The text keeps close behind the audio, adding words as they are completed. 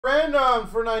Random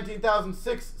for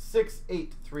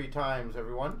 19,668 three times,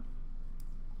 everyone.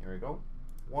 Here we go.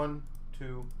 1,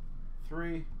 2,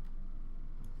 3.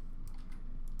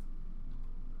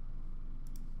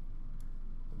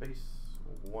 The base.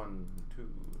 1, 2,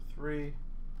 3.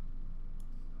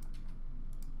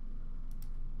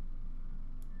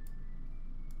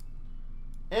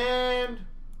 And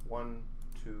 1,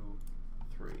 2,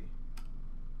 3.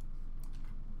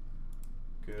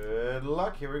 Good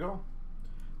luck. Here we go.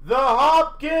 The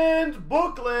Hopkins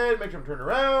booklet. Make sure I'm turned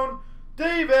around.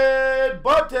 David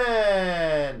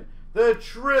Button. The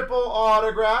triple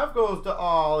autograph goes to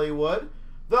Hollywood.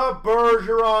 The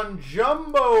Bergeron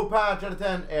jumbo patch out of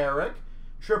 10, Eric.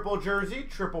 Triple jersey,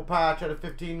 triple patch out of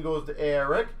 15 goes to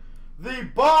Eric. The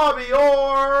Bobby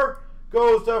Orr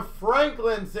goes to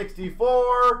Franklin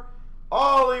 64.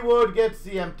 Hollywood gets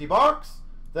the empty box.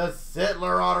 The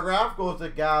Sittler autograph goes to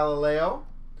Galileo.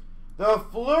 The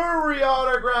Fleury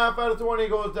autograph out of 20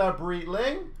 goes to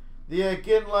Breitling. The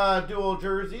Iginla dual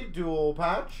jersey, dual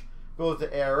patch, goes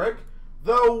to Eric.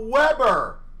 The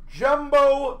Weber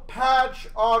jumbo patch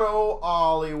auto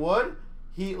Hollywood.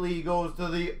 Heatley goes to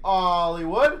the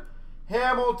Hollywood.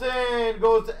 Hamilton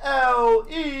goes to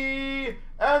L.E.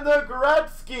 And the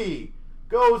Gretzky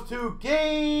goes to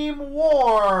Game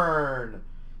Worn.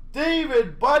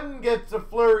 David Button gets the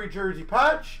Fleury jersey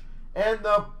patch and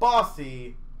the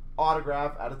Bossy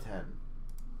autograph out of 10.